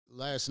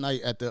last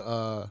night at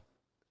the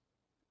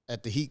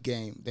Heat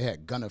game, they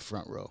had Gunna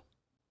front row.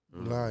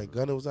 Nah,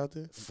 Gunna was out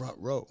there? Front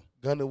row.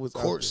 Gunna was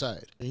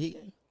courtside. The Heat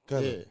game?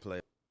 Gunna. Yeah.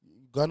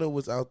 Gunna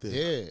was out there.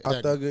 Yeah.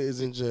 Our thugger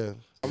is in jail.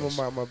 I'm gonna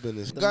mind my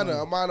business.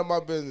 Gunna, I'm minding my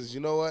business. You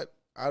know what?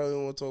 I don't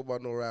even want to talk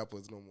about no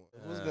rappers no more.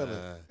 Who's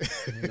Gunna?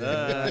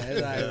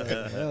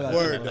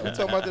 Word. You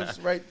talking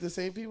about the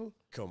same people?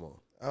 Come on.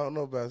 I don't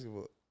know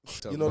basketball.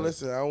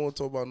 Listen, I don't want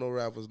to talk about no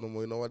rappers no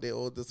more. You know what? They're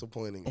all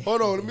disappointing.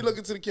 Hold on, let me look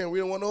into the camera. We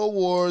don't want no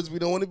awards. We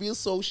don't want to be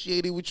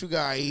associated with you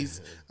guys.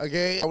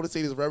 Okay? I want to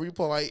say this very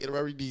polite and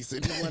very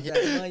decent.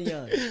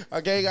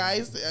 Okay,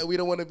 guys? We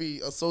don't want to be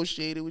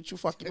associated with you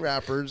fucking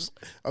rappers.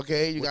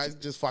 Okay? You guys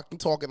just fucking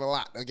talking a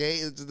lot. Okay?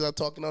 It's just not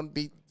talking on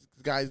beat.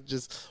 Guys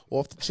just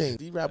off the chain.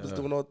 These rappers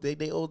doing all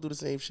they all do the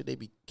same shit. They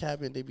be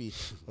capping, they be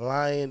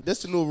lying.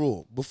 That's the new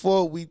rule.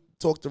 Before we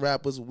talk to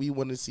rappers, we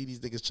want to see these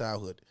niggas'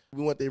 childhood.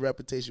 We want their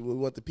reputation. We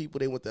want the people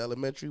they went to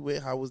elementary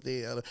with. How was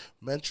they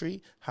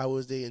elementary? How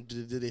was they?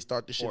 Did they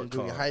start this shit in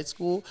junior high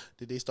school?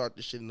 Did they start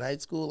this shit in high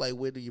school? Like,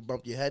 where do you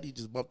bump your head? You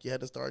just bump your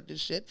head and start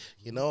this shit,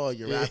 you know? Or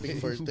you're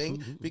rapping first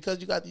thing because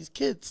you got these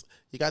kids.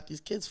 You got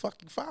these kids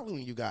fucking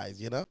following you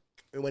guys, you know?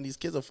 And when these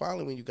kids are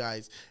following you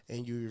guys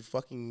and you're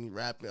fucking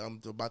rapping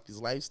about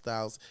these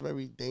lifestyles,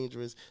 very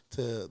dangerous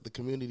to the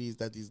communities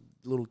that these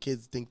little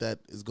kids think that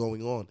is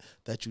going on,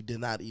 that you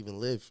did not even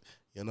live,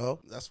 you know?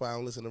 That's why I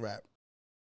don't listen to rap.